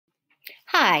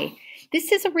Hi, this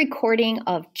is a recording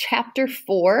of Chapter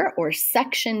 4 or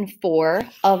Section 4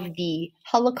 of the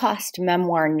Holocaust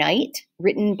memoir Night,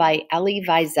 written by Elie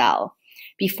Wiesel.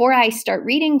 Before I start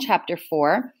reading Chapter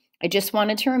 4, I just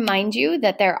wanted to remind you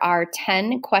that there are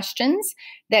 10 questions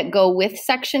that go with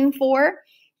Section 4.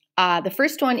 The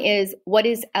first one is, what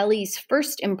is Ellie's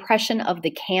first impression of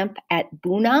the camp at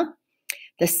Buna?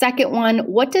 The second one,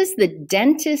 what does the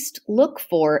dentist look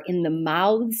for in the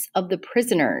mouths of the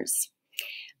prisoners?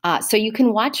 So you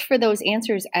can watch for those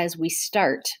answers as we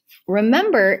start.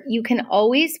 Remember, you can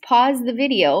always pause the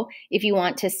video if you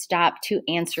want to stop to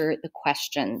answer the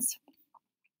questions.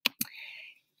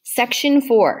 Section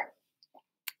 4.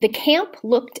 The camp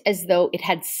looked as though it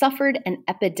had suffered an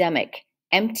epidemic,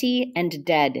 empty and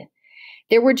dead.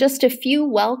 There were just a few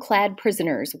well-clad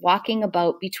prisoners walking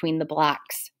about between the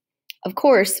blocks. Of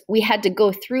course, we had to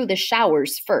go through the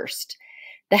showers first.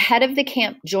 The head of the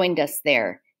camp joined us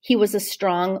there. He was a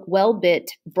strong, well-built,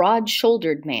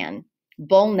 broad-shouldered man,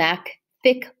 bull neck,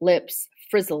 thick lips,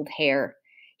 frizzled hair.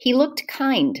 He looked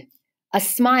kind. A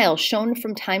smile shone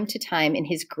from time to time in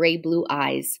his gray-blue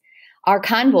eyes. Our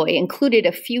convoy included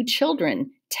a few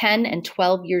children, 10 and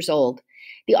 12 years old.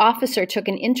 The officer took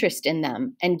an interest in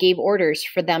them and gave orders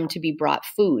for them to be brought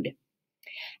food.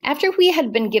 After we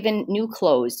had been given new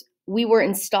clothes, we were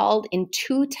installed in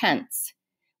 2 tents.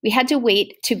 We had to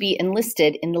wait to be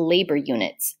enlisted in the labor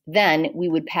units. Then we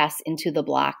would pass into the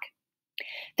block.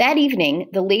 That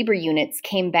evening, the labor units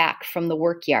came back from the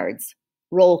work yards.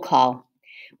 Roll call.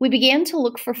 We began to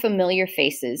look for familiar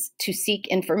faces, to seek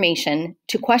information,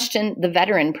 to question the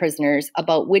veteran prisoners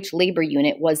about which labor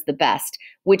unit was the best,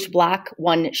 which block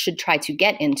one should try to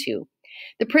get into.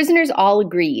 The prisoners all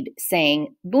agreed,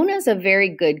 saying, "Buna's a very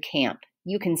good camp.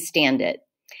 You can stand it.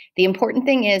 The important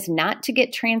thing is not to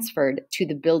get transferred to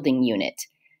the building unit,"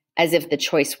 as if the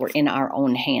choice were in our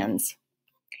own hands.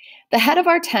 The head of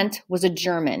our tent was a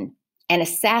German, an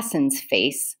assassin's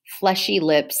face, fleshy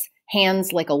lips,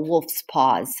 hands like a wolf's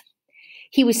paws.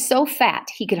 He was so fat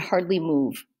he could hardly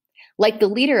move. Like the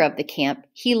leader of the camp,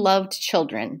 he loved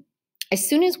children. As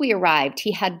soon as we arrived,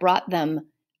 he had brought them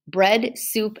bread,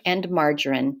 soup, and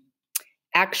margarine.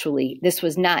 Actually, this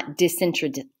was not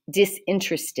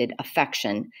disinterested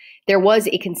affection. There was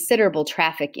a considerable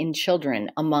traffic in children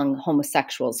among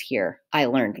homosexuals here, I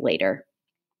learned later.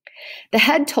 The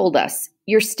head told us,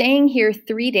 "You're staying here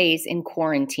 3 days in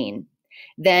quarantine.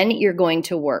 Then you're going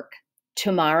to work.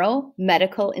 Tomorrow,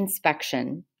 medical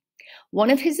inspection." One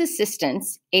of his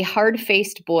assistants, a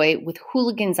hard-faced boy with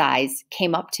hooligan's eyes,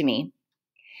 came up to me.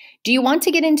 "Do you want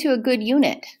to get into a good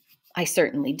unit?" "I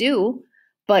certainly do.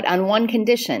 But on one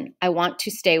condition, I want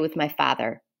to stay with my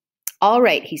father." "All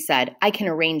right," he said, "I can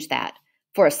arrange that.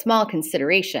 For a small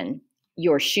consideration,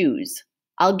 your shoes.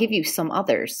 I'll give you some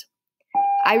others."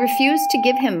 I refused to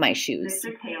give him my shoes.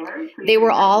 They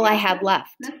were all I had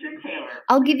left.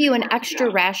 "I'll give you an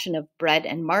extra ration of bread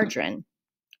and margarine."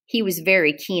 He was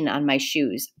very keen on my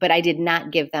shoes, but I did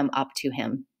not give them up to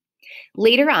him.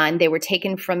 Later on, they were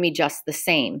taken from me just the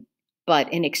same,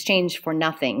 but in exchange for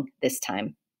nothing this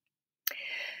time.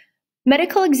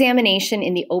 Medical examination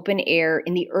in the open air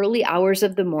in the early hours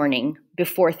of the morning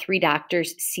before 3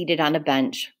 doctors seated on a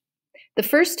bench. The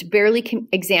first barely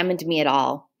examined me at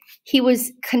all. He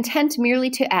was content merely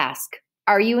to ask,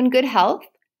 "Are you in good health?"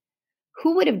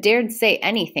 Who would have dared say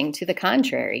anything to the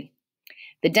contrary?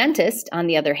 The dentist, on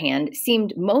the other hand,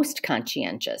 seemed most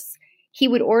conscientious. He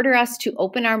would order us to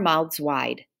open our mouths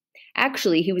wide.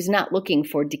 Actually, he was not looking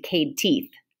for decayed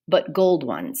teeth, but gold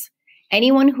ones.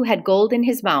 Anyone who had gold in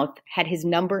his mouth had his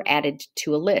number added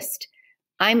to a list.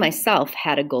 I myself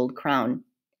had a gold crown.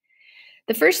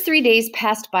 The first 3 days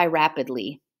passed by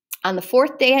rapidly. On the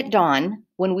 4th day at dawn,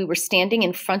 when we were standing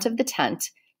in front of the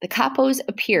tent, the capos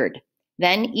appeared.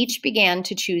 Then each began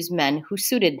to choose men who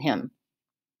suited him.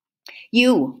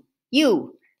 You,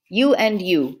 and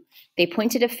you. They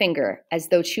pointed a finger as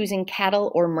though choosing cattle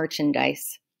or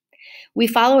merchandise. We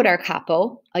followed our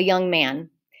capo, a young man.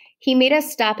 He made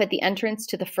us stop at the entrance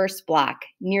to the first block,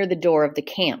 near the door of the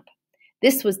camp.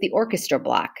 This was the orchestra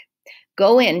block.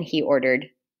 "Go in," he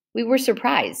ordered. We were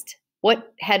surprised.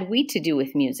 What had we to do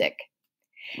with music?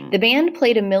 The band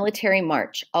played a military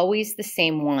march, always the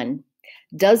same one.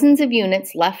 Dozens of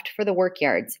units left for the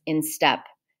workyards in step.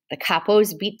 The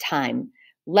capos beat time.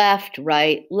 Left,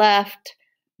 right, left,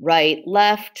 right,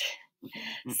 left.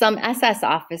 Some SS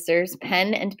officers,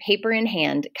 pen and paper in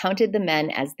hand, counted the men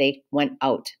as they went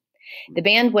out. The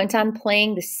band went on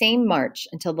playing the same march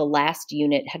until the last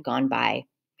unit had gone by.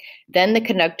 Then the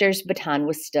conductor's baton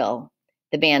was still.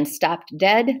 The band stopped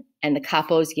dead, and the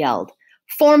capos yelled,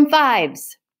 "Form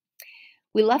 5s!"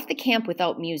 We left the camp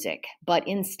without music, but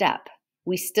in step.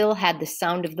 We still had the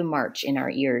sound of the march in our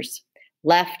ears.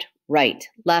 Left, right,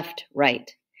 left,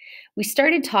 right. We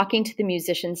started talking to the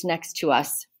musicians next to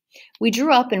us. We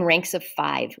drew up in ranks of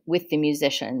 5 with the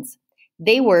musicians.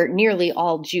 They were nearly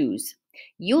all Jews.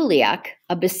 Yuliak,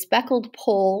 a bespectacled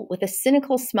Pole with a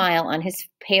cynical smile on his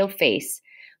pale face.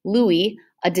 Louis,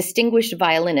 a distinguished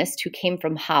violinist who came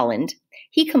from Holland.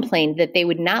 He complained that they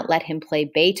would not let him play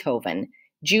Beethoven.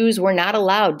 Jews were not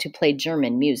allowed to play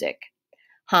German music.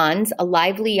 Hans, a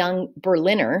lively young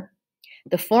Berliner.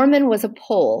 The foreman was a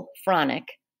Pole, Franek,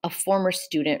 a former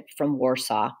student from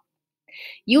Warsaw.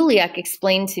 Yuliak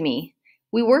explained to me,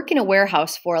 "We work in a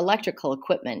warehouse for electrical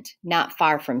equipment, not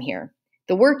far from here.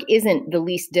 The work isn't the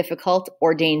least difficult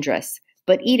or dangerous,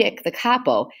 but Edith the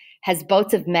capo has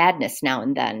bouts of madness now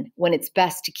and then, when it's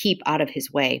best to keep out of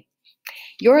his way."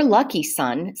 "You're lucky,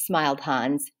 son," smiled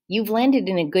Hans. "You've landed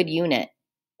in a good unit."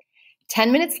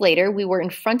 10 minutes later, we were in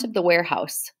front of the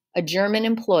warehouse. A German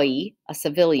employee, a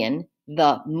civilian,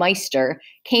 the Meister,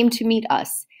 came to meet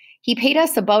us. He paid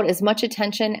us about as much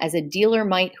attention as a dealer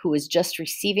might who was just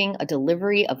receiving a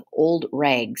delivery of old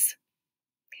rags.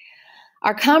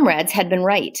 Our comrades had been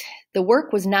right. The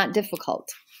work was not difficult.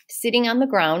 Sitting on the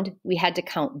ground, we had to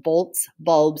count bolts,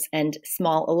 bulbs, and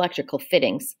small electrical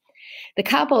fittings. The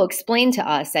capo explained to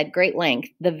us at great length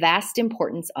the vast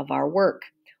importance of our work,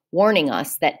 warning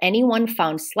us that anyone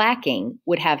found slacking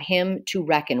would have him to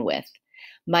reckon with.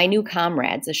 My new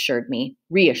comrades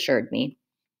reassured me.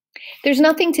 There's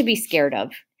nothing to be scared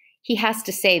of. He has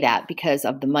to say that because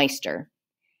of the Meister.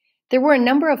 There were a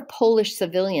number of Polish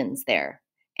civilians there,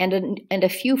 and a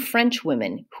few French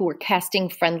women who were casting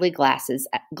friendly glances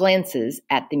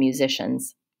at the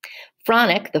musicians.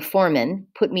 Franek, the foreman,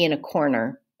 put me in a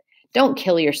corner. "Don't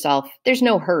kill yourself. There's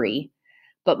no hurry.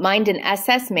 But mind an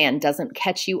SS man doesn't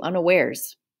catch you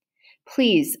unawares."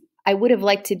 "Please, I would have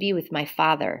liked to be with my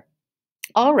father."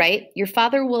 "All right, your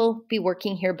father will be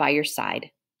working here by your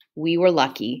side." We were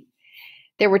lucky.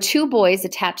 There were 2 boys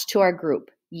attached to our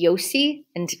group, Yossi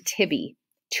and Tibi,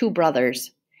 2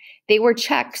 brothers. They were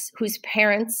Czechs whose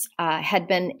parents had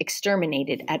been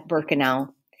exterminated at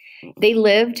Birkenau. They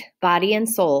lived, body and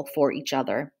soul, for each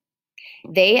other.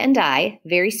 They and I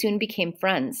very soon became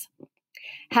friends.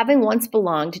 Having once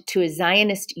belonged to a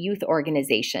Zionist youth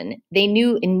organization, they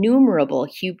knew innumerable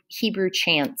Hebrew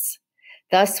chants.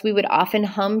 Thus, we would often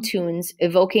hum tunes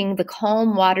evoking the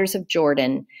calm waters of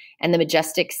Jordan and the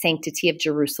majestic sanctity of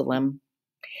Jerusalem.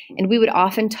 And we would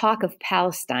often talk of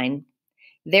Palestine.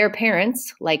 Their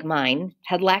parents, like mine,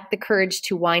 had lacked the courage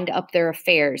to wind up their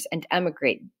affairs and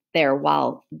emigrate there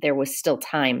while there was still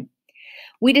time.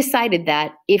 We decided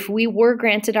that if we were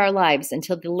granted our lives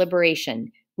until the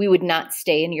liberation, we would not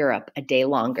stay in Europe a day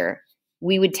longer.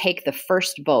 We would take the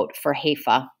first boat for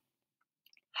Haifa.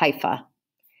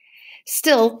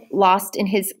 Still lost in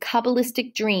his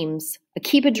Kabbalistic dreams,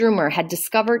 Akiba Drumer had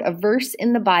discovered a verse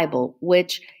in the Bible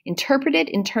which, interpreted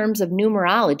in terms of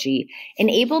numerology,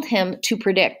 enabled him to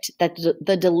predict that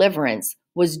the deliverance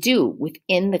was due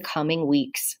within the coming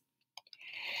weeks.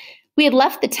 We had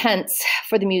left the tents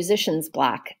for the musicians'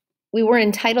 block. We were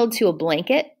entitled to a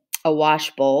blanket, a wash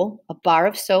bowl, a bar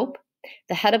of soap.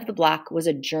 The head of the block was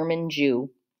a German Jew.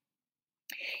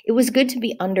 It was good to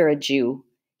be under a Jew.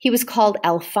 He was called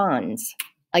Alphonse,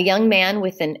 a young man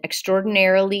with an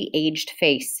extraordinarily aged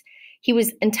face. He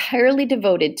was entirely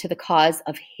devoted to the cause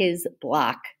of his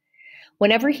block.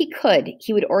 Whenever he could,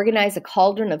 he would organize a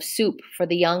cauldron of soup for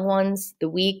the young ones, the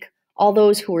weak, all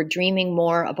those who were dreaming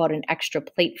more about an extra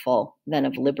plateful than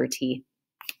of liberty.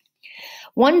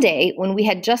 One day, when we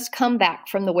had just come back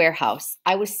from the warehouse,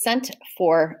 I was sent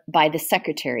for by the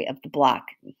secretary of the block.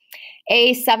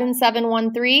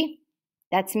 "A7713?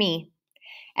 That's me.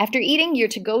 After eating, you're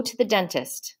to go to the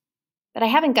dentist." "But I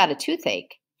haven't got a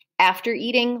toothache." "After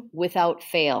eating, without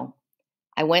fail."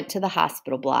 I went to the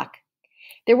hospital block.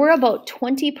 There were about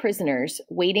 20 prisoners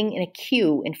waiting in a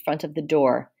queue in front of the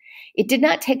door. It did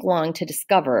not take long to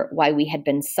discover why we had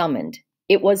been summoned.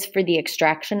 It was for the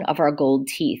extraction of our gold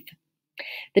teeth.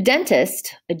 The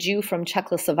dentist, a Jew from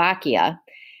Czechoslovakia,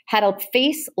 had a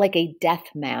face like a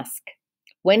death mask.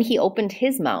 When he opened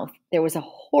his mouth, there was a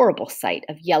horrible sight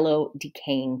of yellow,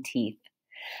 decaying teeth.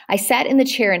 I sat in the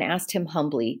chair and asked him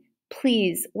humbly,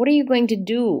 "Please, what are you going to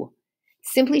do?"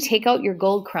 "Simply take out your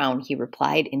gold crown," he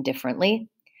replied indifferently.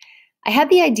 I had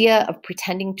the idea of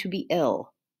pretending to be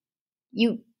ill.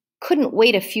 "You couldn't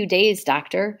wait a few days,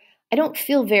 doctor. I don't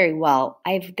feel very well.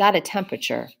 I've got a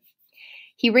temperature."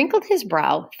 He wrinkled his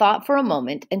brow, thought for a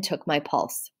moment, and took my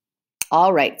pulse.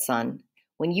 "All right, son.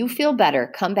 When you feel better,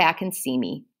 come back and see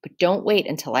me, but don't wait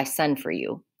until I send for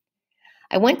you."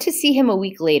 I went to see him a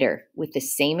week later with the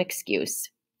same excuse.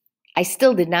 I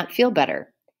still did not feel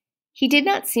better. He did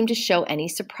not seem to show any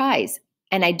surprise,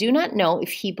 and I do not know if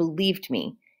he believed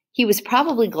me. He was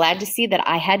probably glad to see that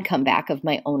I had come back of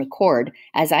my own accord,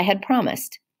 as I had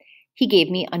promised. He gave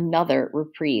me another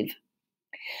reprieve.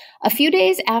 A few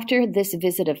days after this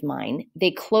visit of mine, they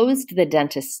closed the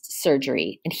dentist's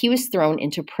surgery, and he was thrown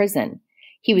into prison.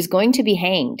 He was going to be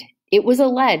hanged. It was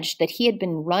alleged that he had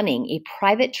been running a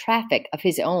private traffic of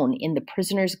his own in the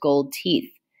prisoner's gold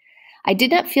teeth. I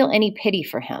did not feel any pity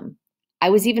for him. I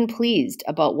was even pleased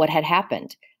about what had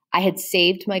happened. I had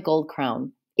saved my gold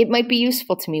crown. It might be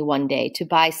useful to me one day to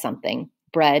buy something,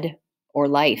 bread or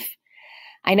life.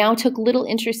 I now took little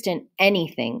interest in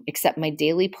anything except my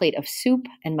daily plate of soup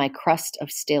and my crust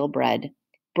of stale bread.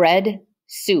 Bread,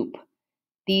 soup.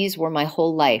 These were my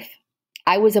whole life.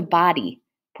 I was a body,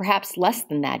 perhaps less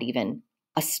than that even,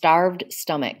 a starved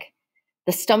stomach.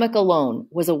 The stomach alone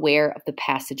was aware of the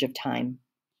passage of time.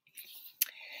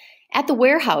 At the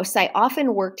warehouse, I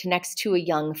often worked next to a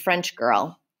young French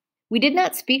girl. We did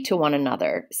not speak to one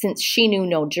another, since she knew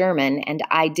no German and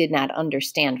I did not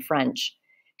understand French.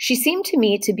 She seemed to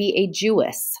me to be a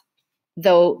Jewess,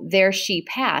 though there she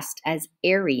passed as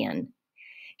Aryan.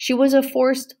 She was a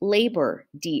forced labor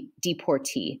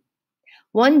deportee.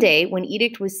 One day, when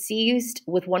Edict was seized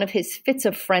with one of his fits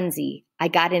of frenzy, I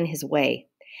got in his way.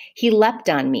 He leapt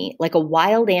on me like a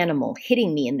wild animal,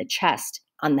 hitting me in the chest,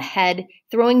 on the head,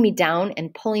 throwing me down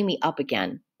and pulling me up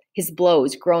again, his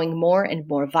blows growing more and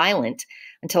more violent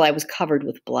until I was covered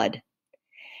with blood.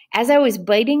 As I was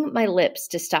biting my lips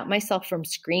to stop myself from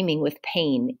screaming with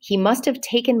pain, he must have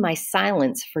taken my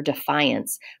silence for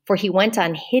defiance, for he went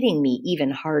on hitting me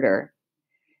even harder.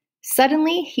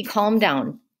 Suddenly, he calmed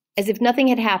down. As if nothing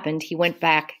had happened,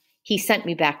 he sent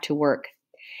me back to work.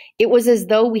 It was as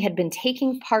though we had been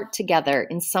taking part together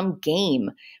in some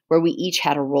game where we each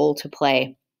had a role to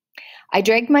play. I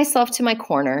dragged myself to my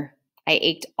corner. I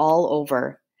ached all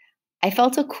over. I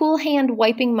felt a cool hand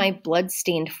wiping my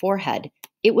blood-stained forehead.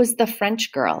 It was the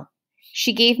French girl.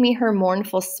 She gave me her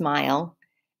mournful smile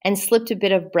and slipped a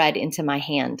bit of bread into my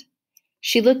hand.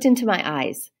 She looked into my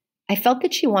eyes. I felt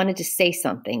that she wanted to say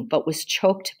something, but was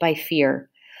choked by fear.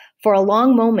 For a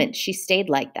long moment, she stayed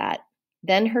like that.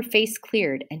 Then her face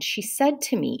cleared, and she said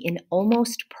to me in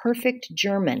almost perfect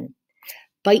German,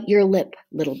 "Bite your lip,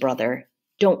 little brother.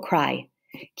 Don't cry.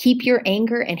 Keep your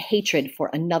anger and hatred for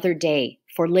another day,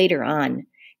 for later on.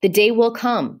 The day will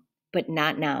come, but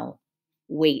not now.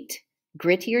 Wait.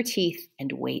 Grit your teeth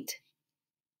and wait."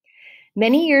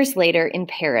 Many years later in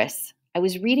Paris, I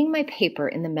was reading my paper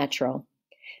in the metro.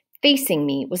 Facing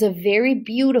me was a very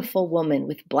beautiful woman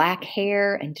with black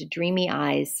hair and dreamy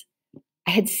eyes.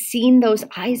 I had seen those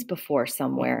eyes before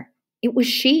somewhere. It was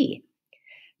she.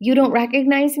 "You don't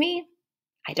recognize me?"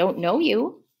 "I don't know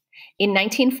you." "In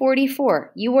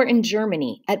 1944, you were in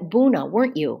Germany, at Buna,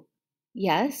 weren't you?"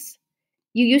 "Yes."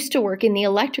 "You used to work in the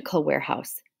electrical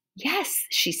warehouse." "Yes,"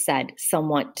 she said,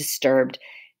 somewhat disturbed.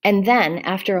 And then,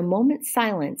 after a moment's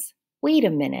silence, "Wait a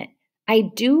minute, I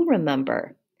do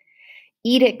remember.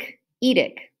 Edic,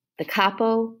 the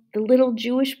capo, the little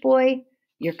Jewish boy,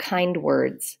 your kind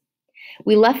words."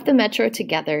 We left the metro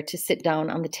together to sit down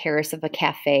on the terrace of a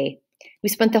cafe. We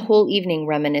spent the whole evening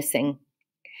reminiscing.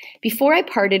 Before I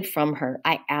parted from her,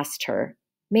 I asked her,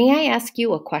 "May I ask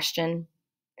you a question?"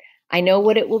 "I know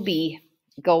what it will be.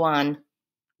 Go on."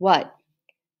 "What?"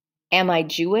 "Am I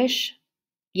Jewish?"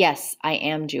 "Yes, I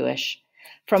am Jewish.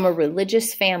 From a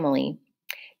religious family.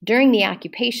 During the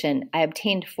occupation, I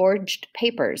obtained forged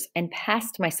papers and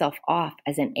passed myself off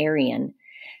as an Aryan.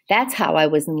 That's how I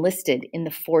was enlisted in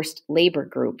the forced labor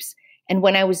groups. And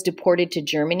when I was deported to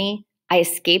Germany, I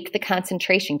escaped the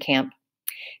concentration camp.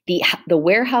 At the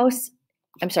warehouse,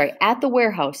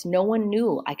 no one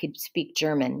knew I could speak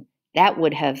German. That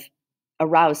would have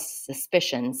aroused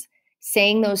suspicions.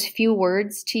 Saying those few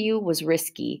words to you was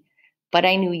risky, but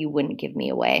I knew you wouldn't give me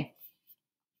away.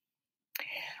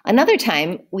 Another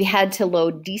time, we had to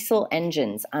load diesel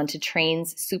engines onto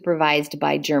trains supervised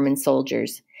by German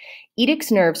soldiers.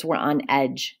 Edic's nerves were on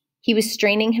edge. He was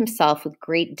straining himself with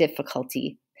great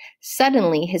difficulty.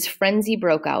 Suddenly, his frenzy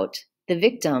broke out. The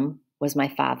victim was my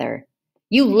father.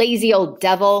 "You lazy old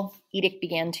devil," Edic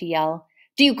began to yell.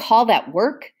 "Do you call that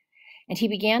work?" And he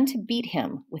began to beat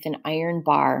him with an iron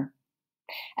bar.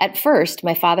 At first,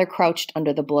 my father crouched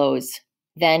under the blows.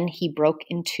 Then he broke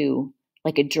in two,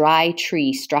 like a dry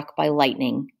tree struck by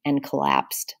lightning, and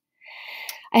collapsed.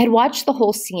 I had watched the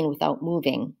whole scene without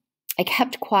moving. I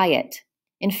kept quiet.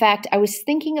 In fact, I was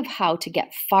thinking of how to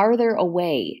get farther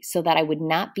away so that I would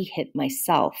not be hit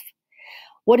myself.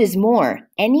 What is more,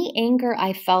 any anger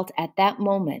I felt at that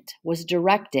moment was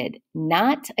directed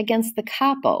not against the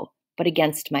capo, but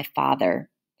against my father.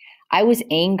 I was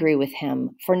angry with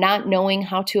him for not knowing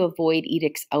how to avoid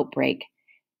Edic's outbreak.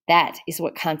 That is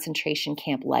what concentration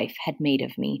camp life had made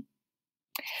of me.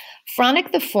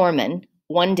 Fronic the foreman,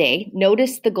 one day,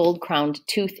 noticed the gold-crowned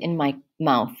tooth in my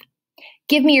mouth.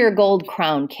 "Give me your gold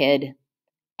crown, kid."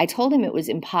 I told him it was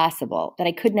impossible, that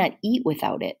I could not eat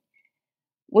without it.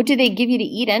 "What do they give you to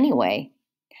eat anyway?"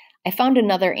 I found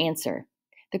another answer.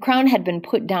 The crown had been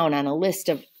put down on a list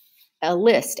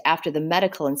after the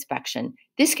medical inspection.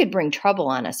 This could bring trouble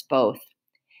on us both.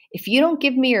 "If you don't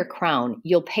give me your crown,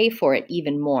 you'll pay for it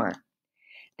even more."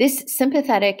 This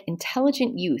sympathetic,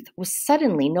 intelligent youth was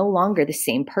suddenly no longer the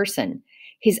same person.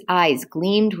 His eyes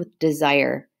gleamed with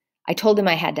desire. I told him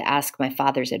I had to ask my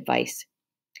father's advice.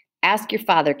 "Ask your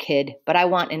father, kid, but I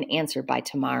want an answer by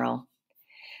tomorrow."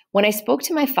 When I spoke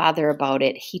to my father about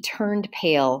it, he turned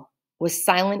pale, was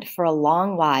silent for a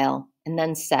long while, and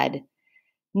then said,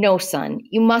 "No, son,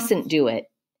 you mustn't do it.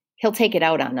 He'll take it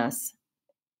out on us."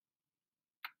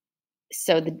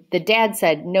 So the dad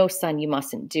said, "No, son, you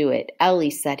mustn't do it." Ellie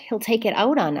said, "He'll take it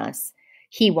out on us.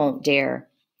 He won't dare."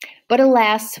 But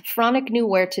alas, Fronic knew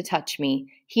where to touch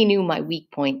me. He knew my weak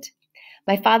point.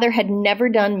 My father had never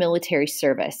done military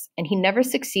service, and he never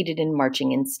succeeded in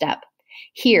marching in step.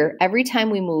 Here, every time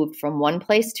we moved from one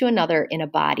place to another in a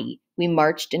body, we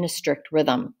marched in a strict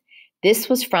rhythm. This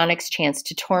was Fronic's chance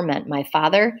to torment my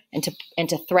father and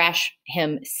to thrash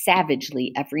him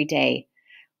savagely every day.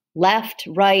 Left,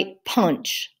 right,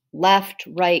 punch. Left,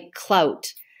 right,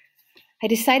 clout. I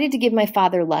decided to give my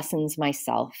father lessons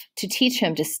myself, to teach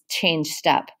him to change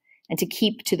step and to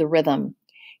keep to the rhythm.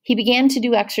 He began to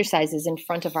do exercises in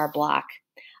front of our block.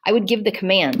 I would give the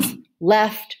commands,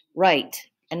 left, right,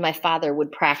 and my father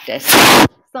would practice.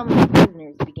 Some of the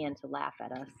prisoners began to laugh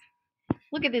at us.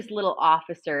 "Look at this little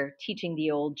officer teaching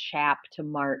the old chap to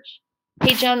march.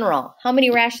 Hey, General, how many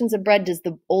rations of bread does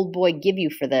the old boy give you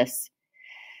for this?"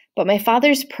 But my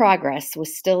father's progress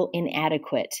was still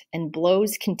inadequate, and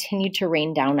blows continued to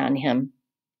rain down on him.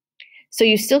 "So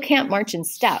you still can't march in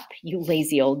step, you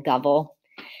lazy old devil."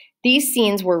 These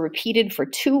scenes were repeated for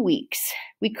 2 weeks.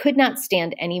 We could not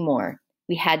stand any more.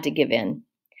 We had to give in.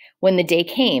 When the day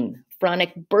came,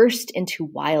 Fronic burst into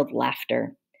wild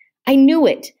laughter. "I knew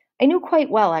it. I knew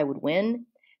quite well I would win.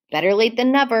 Better late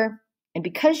than never. And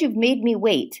because you've made me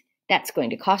wait, that's going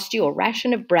to cost you a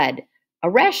ration of bread. A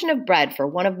ration of bread for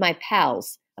one of my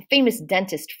pals, a famous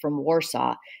dentist from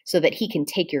Warsaw, so that he can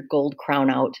take your gold crown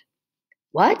out."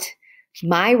 "What?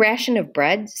 My ration of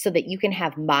bread so that you can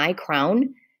have my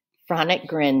crown?" Fronic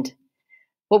grinned.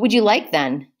 "What would you like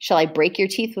then? Shall I break your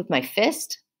teeth with my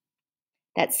fist?"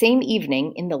 That same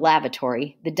evening, in the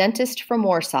lavatory, the dentist from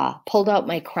Warsaw pulled out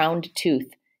my crowned tooth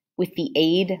with the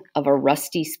aid of a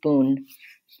rusty spoon.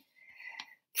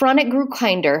 Fronic grew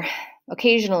kinder.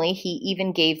 Occasionally, he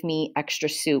even gave me extra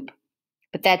soup.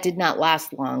 But that did not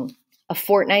last long. A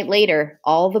fortnight later,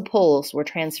 all the Poles were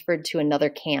transferred to another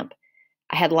camp.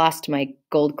 I had lost my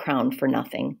gold crown for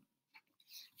nothing.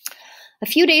 A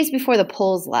few days before the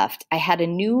Poles left, I had a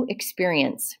new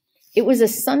experience. It was a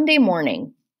Sunday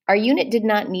morning. Our unit did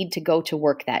not need to go to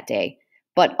work that day,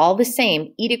 but all the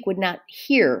same, Edic would not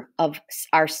hear of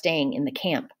our staying in the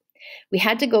camp. We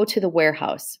had to go to the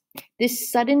warehouse.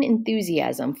 This sudden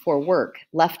enthusiasm for work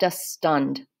left us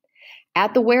stunned.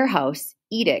 At the warehouse,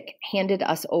 Edic handed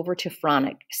us over to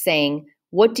Fronic, saying,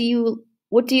 What do you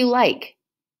like?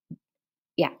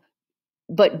 Yeah,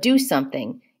 but do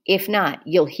something. If not,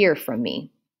 you'll hear from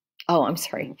me." Oh, I'm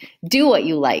sorry. "Do what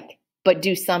you like, but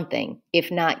do something.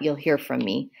 If not, you'll hear from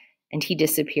me." And he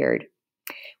disappeared.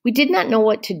 We did not know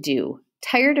what to do.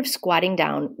 Tired of squatting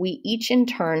down, we each in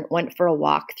turn went for a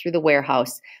walk through the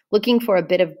warehouse, looking for a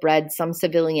bit of bread some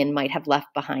civilian might have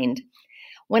left behind.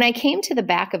 When I came to the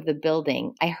back of the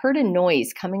building, I heard a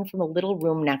noise coming from a little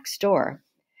room next door.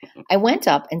 I went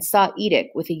up and saw Edic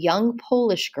with a young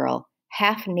Polish girl,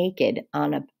 half naked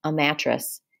on a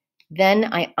mattress. Then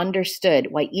I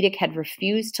understood why Edic had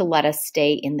refused to let us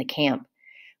stay in the camp,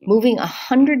 moving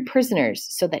 100 prisoners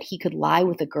so that he could lie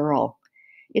with a girl.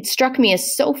 It struck me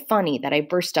as so funny that I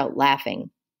burst out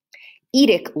laughing.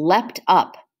 Edic leapt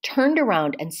up, turned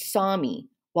around, and saw me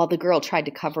while the girl tried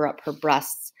to cover up her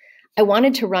breasts. I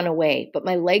wanted to run away, but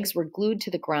my legs were glued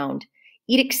to the ground.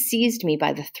 Edic seized me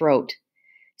by the throat.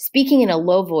 Speaking in a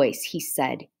low voice, he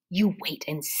said, "You wait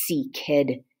and see,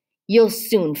 kid. You'll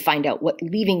soon find out what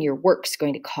leaving your work's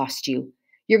going to cost you.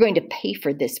 You're going to pay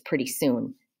for this pretty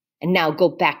soon. And now go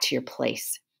back to your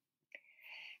place."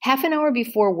 Half an hour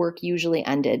before work usually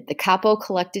ended, the capo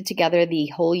collected together the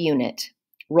whole unit.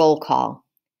 Roll call.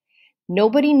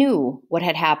 Nobody knew what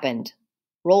had happened.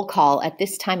 Roll call at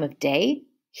this time of day?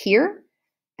 Here?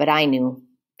 But I knew.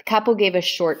 The capo gave a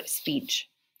short speech.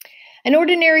 An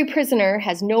ordinary prisoner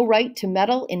has no right to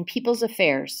meddle in people's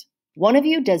affairs. One of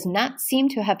you does not seem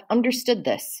to have understood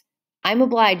this. I'm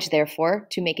obliged, therefore,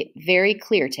 to make it very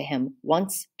clear to him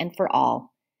once and for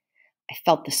all. I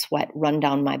felt the sweat run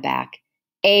down my back.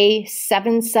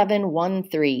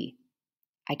 A7713.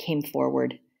 I came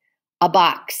forward. A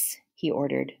box, he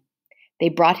ordered. They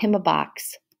brought him a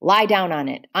box. Lie down on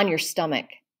it, on your stomach.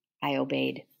 I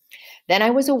obeyed. Then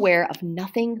I was aware of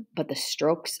nothing but the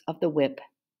strokes of the whip.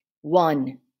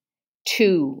 1,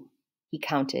 2, he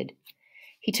counted.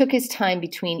 He took his time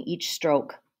between each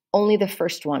stroke. Only the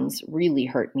first ones really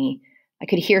hurt me. I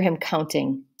could hear him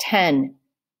counting. 10,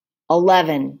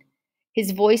 11.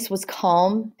 His voice was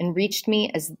calm and reached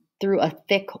me as through a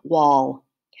thick wall.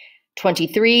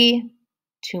 23.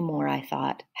 2 more, I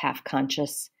thought, half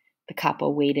conscious. The capo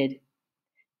waited.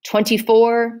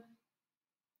 24.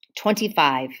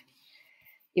 25.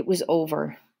 It was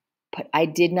over. But I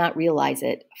did not realize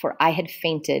it, for I had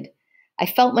fainted. I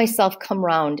felt myself come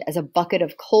round as a bucket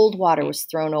of cold water was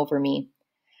thrown over me.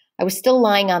 I was still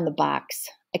lying on the box.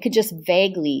 I could just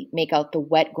vaguely make out the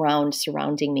wet ground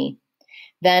surrounding me.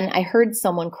 Then I heard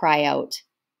someone cry out.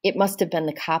 It must have been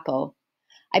the capo.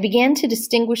 I began to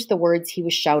distinguish the words he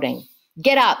was shouting.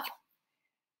 Get up!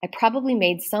 I probably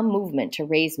made some movement to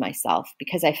raise myself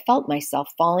because I felt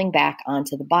myself falling back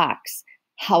onto the box.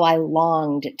 How I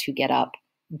longed to get up.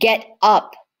 Get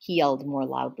up, he yelled more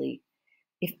loudly.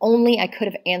 If only I could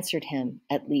have answered him,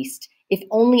 at least. If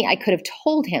only I could have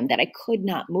told him that I could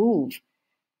not move.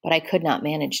 But I could not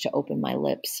manage to open my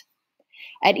lips.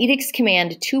 At Edict's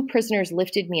command, 2 prisoners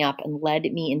lifted me up and led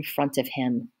me in front of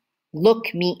him.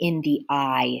 Look me in the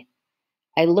eye.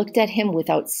 I looked at him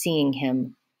without seeing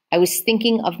him. I was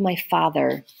thinking of my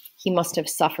father. He must have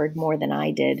suffered more than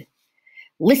I did.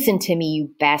 Listen to me,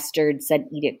 you bastard, said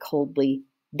Edict coldly.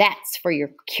 That's for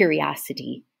your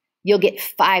curiosity. You'll get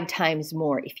 5 times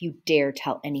more if you dare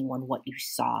tell anyone what you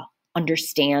saw.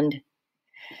 Understand?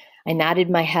 I nodded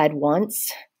my head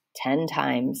once, 10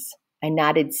 times. I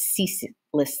nodded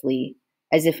ceaselessly,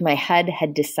 as if my head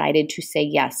had decided to say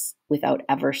yes without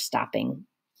ever stopping.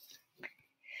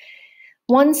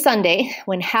 One Sunday,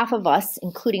 when half of us,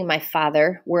 including my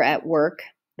father, were at work,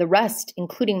 the rest,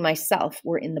 including myself,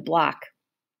 were in the block,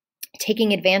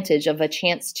 taking advantage of a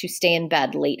chance to stay in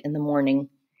bed late in the morning.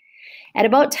 At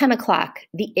about 10 o'clock,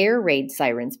 the air raid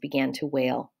sirens began to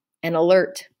wail. An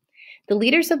alert. The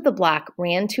leaders of the block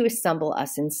ran to assemble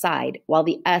us inside, while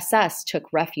the SS took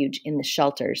refuge in the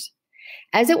shelters.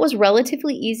 As it was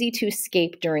relatively easy to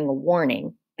escape during a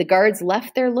warning, the guards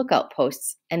left their lookout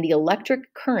posts and the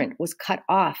electric current was cut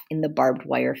off in the barbed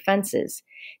wire fences.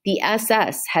 The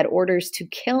SS had orders to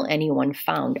kill anyone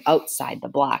found outside the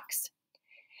blocks.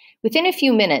 Within a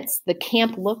few minutes, the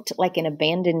camp looked like an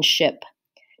abandoned ship.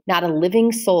 Not a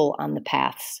living soul on the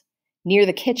paths. Near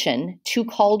the kitchen, 2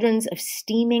 cauldrons of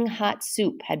steaming hot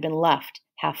soup had been left,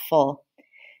 half full.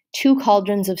 2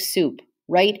 cauldrons of soup,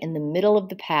 right in the middle of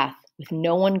the path, with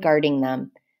no one guarding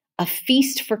them. A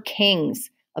feast for kings,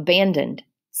 abandoned,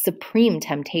 supreme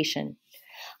temptation.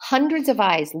 Hundreds of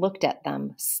eyes looked at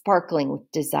them, sparkling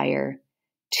with desire.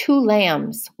 2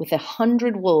 lambs with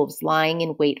 100 wolves lying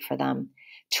in wait for them.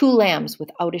 2 lambs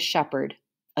without a shepherd,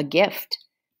 a gift,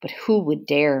 but who would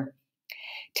dare?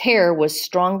 Terror was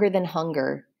stronger than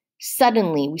hunger.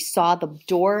 Suddenly, we saw the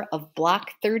door of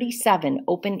Block 37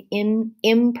 open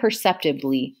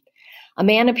imperceptibly. A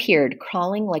man appeared,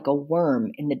 crawling like a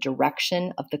worm in the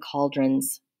direction of the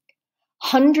cauldrons.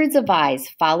 Hundreds of eyes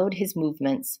followed his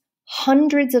movements.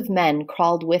 Hundreds of men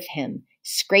crawled with him,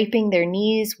 scraping their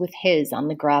knees with his on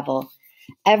the gravel.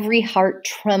 Every heart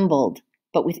trembled,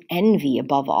 but with envy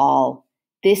above all.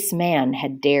 This man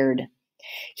had dared.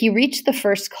 He reached the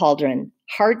first cauldron.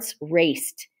 Hearts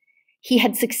raced. He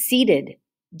had succeeded.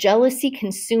 Jealousy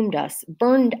consumed us,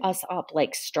 burned us up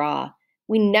like straw.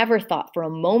 We never thought for a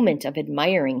moment of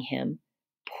admiring him.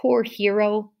 Poor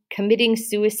hero, committing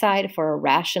suicide for a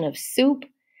ration of soup.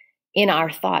 In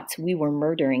our thoughts, we were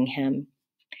murdering him.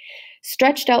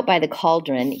 Stretched out by the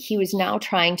cauldron, he was now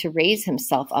trying to raise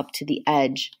himself up to the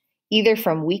edge. Either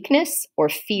from weakness or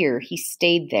fear, he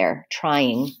stayed there,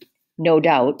 trying, no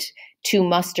doubt, to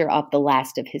muster up the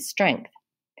last of his strength.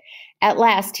 At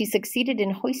last, he succeeded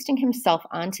in hoisting himself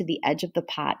onto the edge of the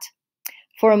pot.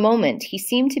 For a moment, he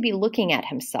seemed to be looking at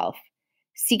himself,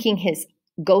 seeking his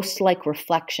ghost-like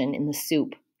reflection in the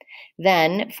soup.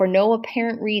 Then, for no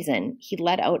apparent reason, he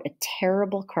let out a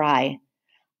terrible cry,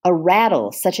 a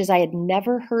rattle such as I had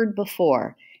never heard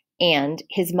before, and,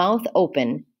 his mouth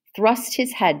open, thrust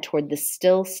his head toward the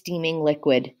still steaming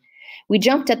liquid. We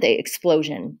jumped at the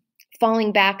explosion.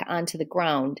 Falling back onto the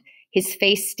ground, his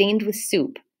face stained with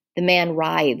soup, the man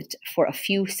writhed for a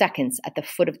few seconds at the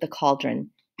foot of the cauldron.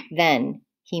 Then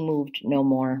he moved no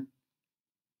more.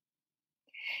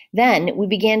 Then we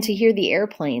began to hear the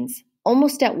airplanes.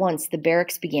 Almost at once, the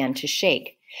barracks began to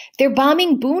shake. "They're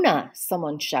bombing Buna,"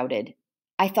 someone shouted.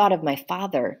 I thought of my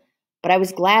father, but I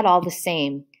was glad all the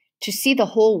same. To see the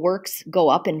whole works go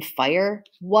up in fire,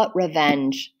 what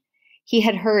revenge! We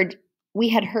had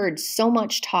heard so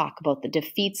much talk about the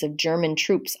defeats of German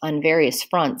troops on various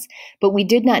fronts, but we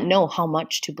did not know how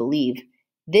much to believe.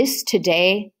 This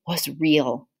today was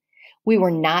real. We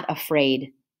were not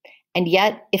afraid. And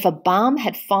yet, if a bomb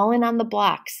had fallen on the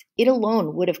blocks, it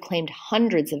alone would have claimed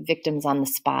hundreds of victims on the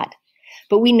spot.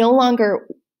 But we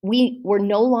were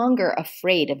no longer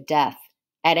afraid of death,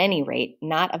 at any rate,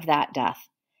 not of that death.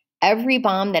 Every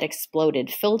bomb that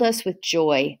exploded filled us with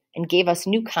joy and gave us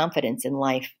new confidence in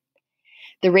life.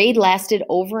 The raid lasted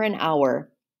over an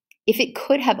hour. If it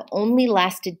could have only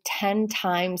lasted 10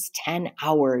 times 10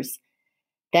 hours.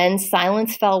 Then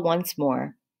silence fell once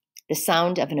more. The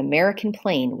sound of an American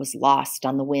plane was lost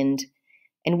on the wind,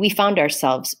 and we found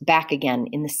ourselves back again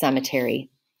in the cemetery.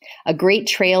 A great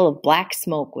trail of black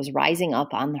smoke was rising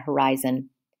up on the horizon.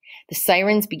 The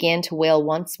sirens began to wail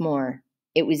once more.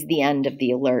 It was the end of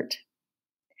the alert.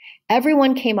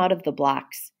 Everyone came out of the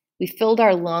blocks. We filled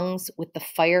our lungs with the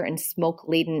fire and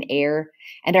smoke-laden air,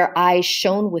 and our eyes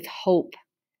shone with hope.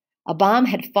 A bomb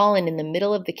had fallen in the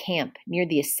middle of the camp near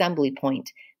the assembly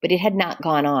point, but it had not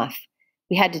gone off.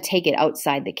 We had to take it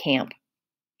outside the camp.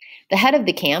 The head of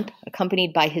the camp,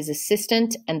 accompanied by his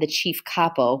assistant and the chief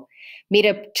capo, made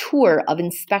a tour of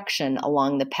inspection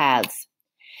along the paths.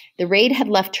 The raid had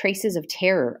left traces of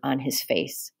terror on his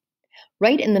face.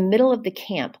 Right in the middle of the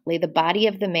camp lay the body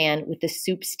of the man with the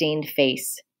soup-stained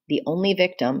face, the only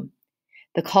victim.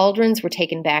 The cauldrons were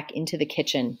taken back into the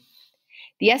kitchen.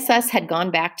 The SS had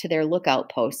gone back to their lookout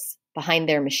posts, behind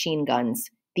their machine guns.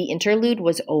 The interlude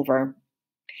was over.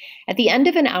 At the end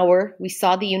of an hour, we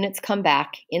saw the units come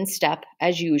back, in step,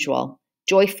 as usual.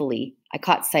 Joyfully, I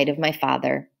caught sight of my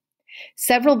father.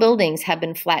 "Several buildings have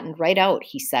been flattened right out,"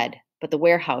 he said, "but the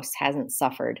warehouse hasn't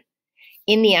suffered."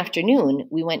 In the afternoon,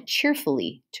 we went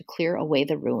cheerfully to clear away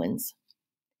the ruins.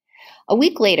 A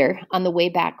week later, on the way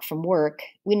back from work,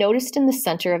 we noticed in the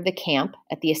center of the camp,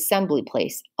 at the assembly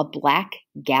place, a black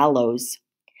gallows.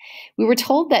 We were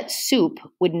told that soup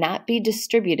would not be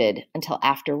distributed until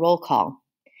after roll call.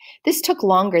 This took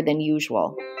longer than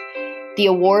usual. The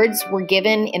orders were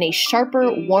given in a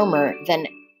sharper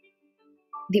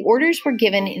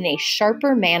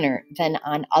manner than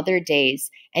on other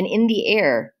days, and in the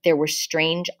air there were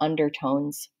strange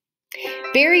undertones.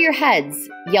 "Bury your heads,"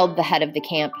 yelled the head of the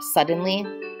camp suddenly.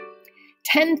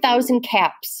 10,000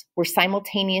 caps were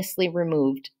simultaneously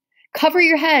removed. "Cover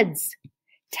your heads."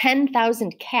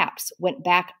 10,000 caps went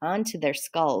back onto their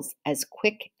skulls as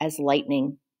quick as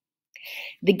lightning.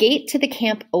 The gate to the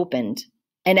camp opened.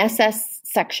 An SS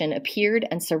section appeared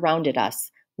and surrounded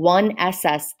us, one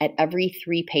SS at every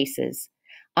 3 paces.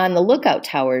 On the lookout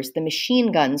towers, the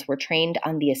machine guns were trained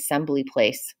on the assembly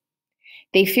place.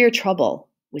 "They fear trouble,"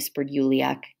 whispered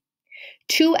Yuliak.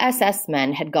 2 SS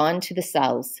men had gone to the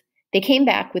cells. They came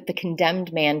back with the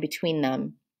condemned man between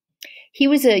them. He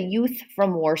was a youth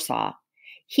from Warsaw.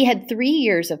 He had 3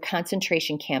 years of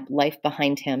concentration camp life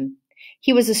behind him.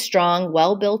 He was a strong,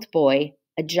 well-built boy,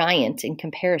 a giant in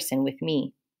comparison with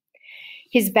me.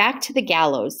 His back to the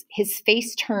gallows, his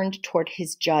face turned toward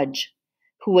his judge,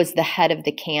 who was the head of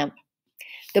the camp.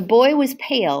 The boy was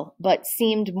pale, but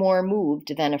seemed more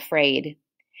moved than afraid.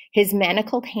 His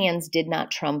manacled hands did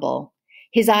not tremble.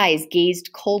 His eyes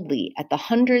gazed coldly at the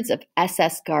hundreds of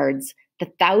SS guards,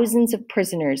 the thousands of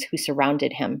prisoners who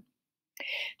surrounded him.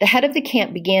 The head of the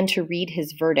camp began to read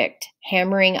his verdict,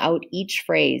 hammering out each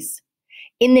phrase.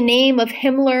 "In the name of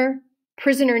Himmler,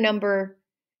 prisoner number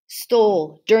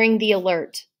stole during the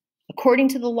alert. According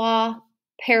to the law,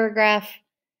 paragraph,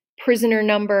 prisoner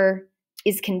number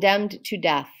is condemned to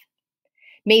death.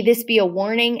 May this be a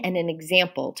warning and an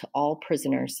example to all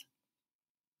prisoners."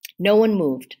 No one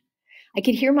moved. I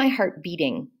could hear my heart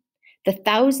beating. The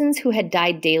thousands who had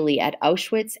died daily at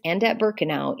Auschwitz and at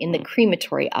Birkenau in the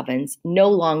crematory ovens no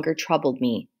longer troubled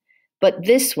me. But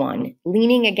this one,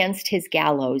 leaning against his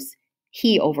gallows,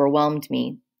 he overwhelmed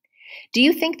me. "Do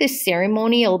you think this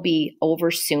ceremony will be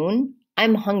over soon?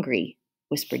 I'm hungry,"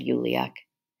 whispered Yuliak.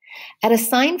 At a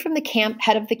sign from the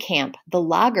head of the camp, the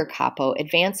lager capo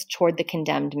advanced toward the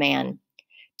condemned man.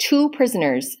 2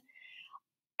 prisoners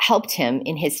helped him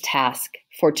in his task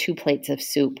for 2 plates of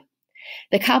soup.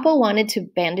 The capo wanted to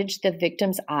bandage the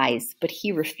victim's eyes, but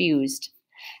he refused.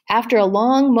 After a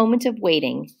long moment of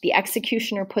waiting, the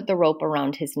executioner put the rope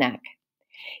around his neck.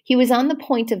 He was on the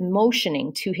point of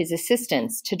motioning to his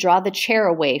assistants to draw the chair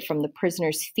away from the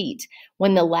prisoner's feet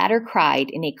when the latter cried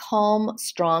in a calm,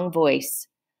 strong voice,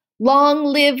 "Long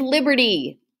live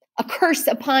liberty! A curse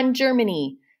upon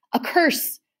Germany! A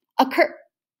curse! A curse!"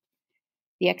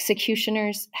 The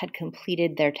executioners had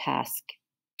completed their task.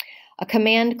 A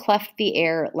command cleft the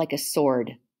air like a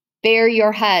sword. "Bare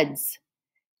your heads!"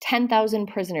 10,000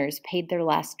 prisoners paid their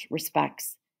last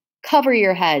respects. "Cover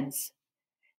your heads!"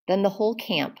 Then the whole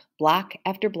camp, block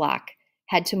after block,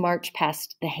 had to march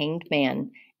past the hanged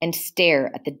man and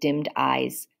stare at the dimmed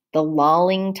eyes, the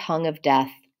lolling tongue of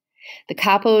death. The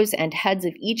capos and heads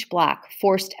of each block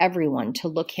forced everyone to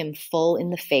look him full in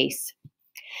the face.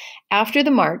 After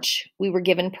the march, we were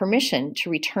given permission to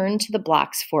return to the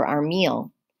blocks for our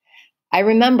meal. I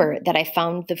remember that I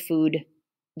found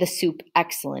the soup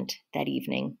excellent that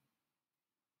evening.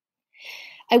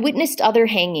 I witnessed other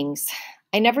hangings.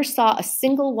 I never saw a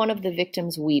single one of the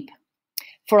victims weep.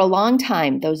 For a long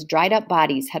time, those dried up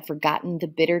bodies had forgotten the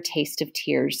bitter taste of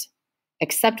tears,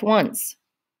 except once.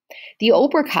 The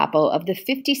Oberkapo of the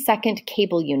 52nd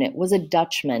Cable Unit was a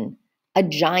Dutchman, a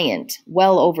giant,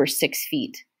 well over 6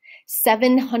 feet.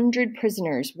 700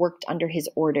 prisoners worked under his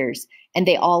orders, and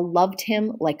they all loved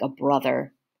him like a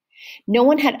brother. No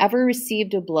one had ever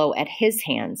received a blow at his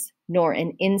hands, nor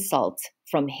an insult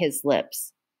from his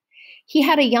lips. He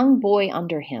had a young boy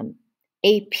under him,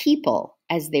 a people,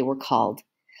 as they were called,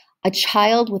 a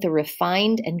child with a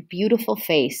refined and beautiful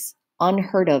face,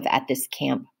 unheard of at this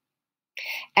camp.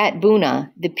 At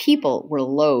Buna, the people were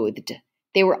loathed.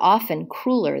 They were often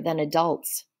crueler than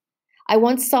adults. I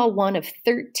once saw one of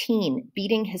 13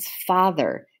 beating his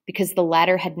father because the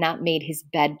latter had not made his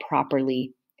bed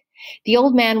properly. The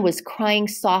old man was crying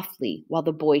softly while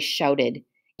the boy shouted,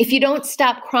 "If you don't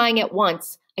stop crying at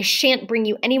once, I shan't bring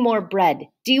you any more bread.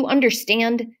 Do you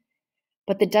understand?"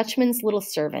 But the Dutchman's little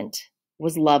servant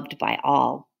was loved by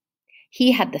all.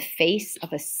 He had the face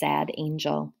of a sad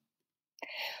angel.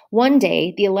 One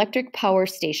day, the electric power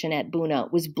station at Buna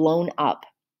was blown up.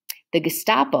 The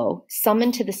Gestapo,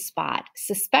 summoned to the spot,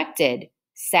 suspected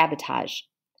sabotage.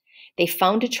 They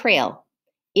found a trail.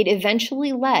 It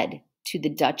eventually led to the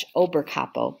Dutch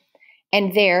Oberkapo,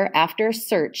 and there, after a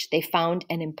search, they found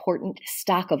an important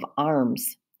stock of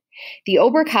arms. The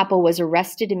Oberkapo was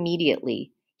arrested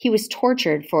immediately. He was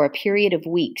tortured for a period of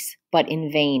weeks, but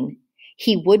in vain.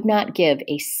 He would not give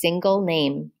a single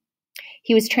name.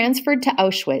 He was transferred to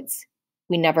Auschwitz.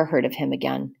 We never heard of him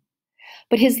again.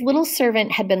 But his little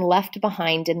servant had been left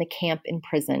behind in the camp in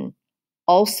prison.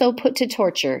 Also put to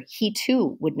torture, he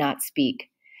too would not speak.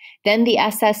 Then the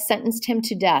SS sentenced him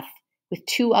to death with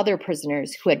 2 other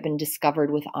prisoners who had been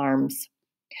discovered with arms.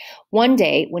 One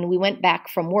day, when we went back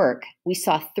from work, we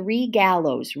saw 3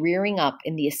 gallows rearing up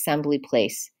in the assembly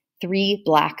place, 3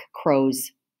 black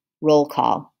crows. Roll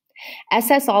call.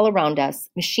 SS all around us,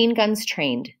 machine guns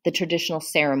trained, the traditional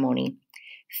ceremony.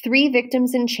 3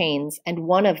 victims in chains, and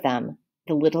one of them,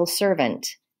 the little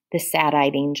servant, the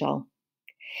sad-eyed angel.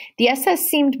 The SS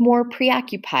seemed more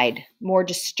preoccupied, more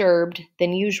disturbed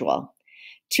than usual.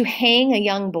 To hang a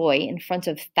young boy in front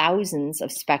of thousands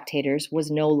of spectators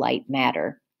was no light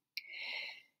matter.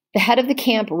 The head of the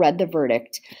camp read the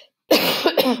verdict.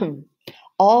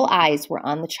 All eyes were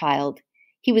on the child.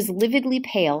 He was lividly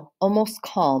pale, almost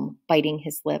calm, biting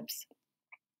his lips.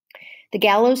 The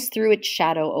gallows threw its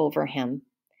shadow over him.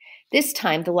 This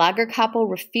time, the Lagerkapo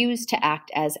refused to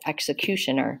act as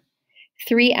executioner.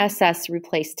 3 SS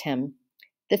replaced him.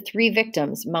 The 3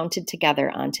 victims mounted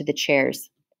together onto the chairs.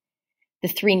 The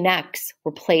 3 necks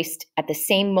were placed at the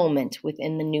same moment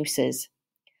within the nooses.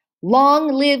 "Long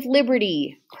live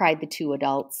liberty!" cried the 2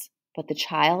 adults, but the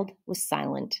child was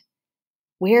silent.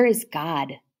 "Where is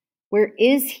God? Where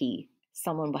is he?"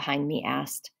 someone behind me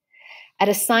asked. At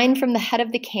a sign from the head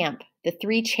of the camp, the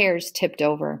 3 chairs tipped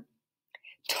over.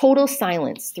 Total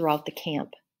silence throughout the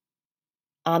camp.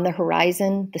 On the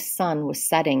horizon, the sun was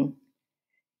setting.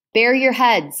 "Bare your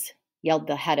heads," yelled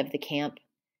the head of the camp.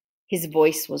 His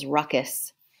voice was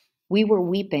raucous. We were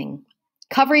weeping.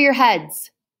 "Cover your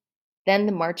heads." Then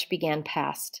the march began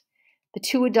past. The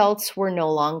 2 adults were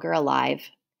no longer alive.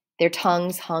 Their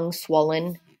tongues hung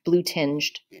swollen,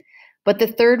 blue-tinged. But the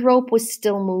 3rd rope was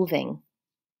still moving.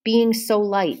 Being so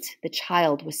light, the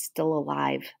child was still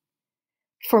alive.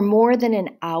 For more than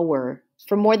an hour,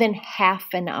 for more than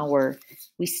half an hour,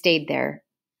 we stayed there.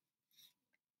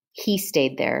 He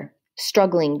stayed there,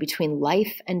 struggling between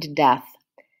life and death,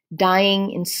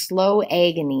 dying in slow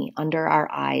agony under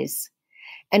our eyes.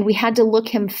 and we had to look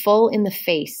him full in the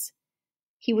face.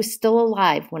 He was still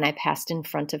alive when I passed in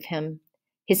front of him.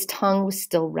 His tongue was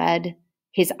still red.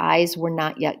 His eyes were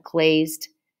not yet glazed.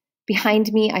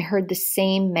 Behind me, I heard the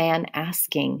same man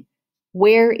asking,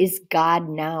 "Where is God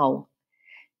now?"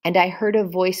 And I heard a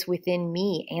voice within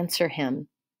me answer him,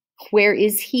 "Where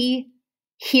is he?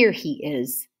 Here he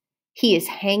is. He is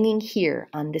hanging here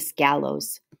on this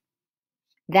gallows."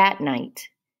 That night,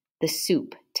 the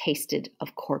soup tasted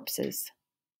of corpses.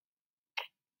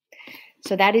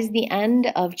 So that is the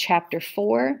end of chapter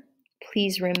 4.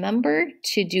 Please remember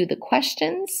to do the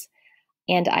questions,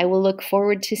 and I will look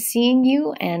forward to seeing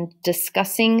you and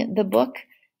discussing the book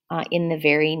in the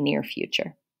very near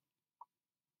future.